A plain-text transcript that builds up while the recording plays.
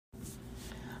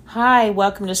Hi,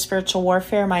 welcome to Spiritual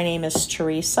Warfare. My name is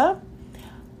Teresa.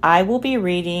 I will be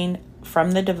reading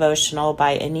from the devotional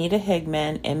by Anita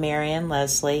Higman and Marianne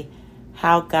Leslie,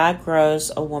 How God Grows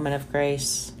a Woman of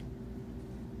Grace.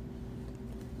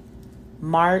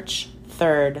 March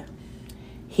 3rd.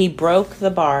 He broke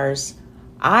the bars.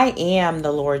 I am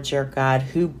the Lord your God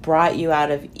who brought you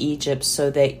out of Egypt so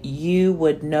that you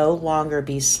would no longer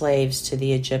be slaves to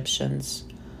the Egyptians.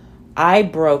 I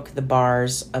broke the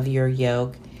bars of your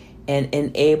yoke and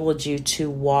enabled you to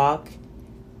walk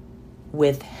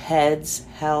with heads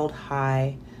held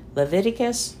high.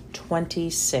 Leviticus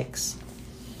 26.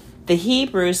 The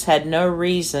Hebrews had no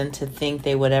reason to think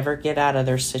they would ever get out of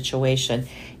their situation.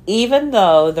 Even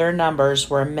though their numbers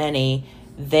were many,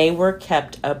 they were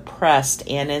kept oppressed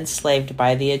and enslaved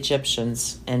by the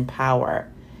Egyptians in power.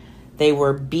 They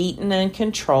were beaten and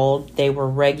controlled. They were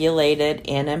regulated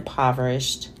and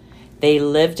impoverished. They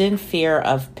lived in fear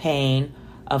of pain,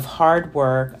 of hard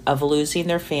work, of losing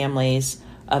their families,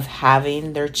 of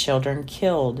having their children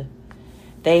killed.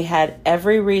 They had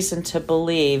every reason to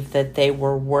believe that they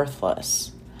were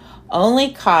worthless.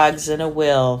 Only cogs in a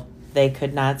wheel they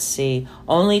could not see,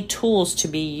 only tools to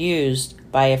be used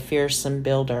by a fearsome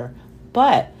builder.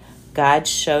 But God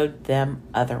showed them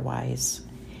otherwise.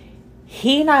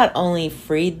 He not only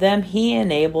freed them, He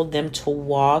enabled them to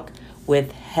walk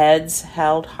with heads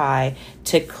held high,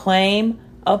 to claim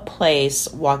a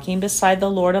place walking beside the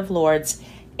Lord of Lords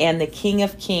and the King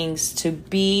of Kings, to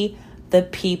be the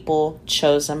people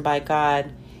chosen by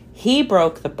God. He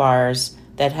broke the bars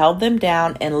that held them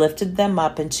down and lifted them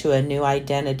up into a new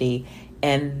identity.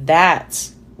 And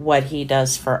that's what He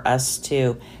does for us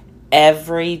too,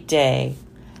 every day.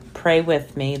 Pray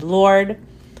with me. Lord,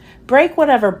 break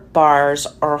whatever bars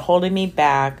are holding me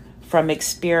back from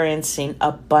experiencing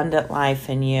abundant life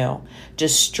in you.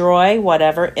 Destroy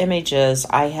whatever images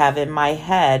I have in my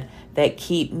head that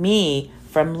keep me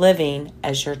from living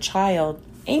as your child.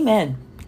 Amen.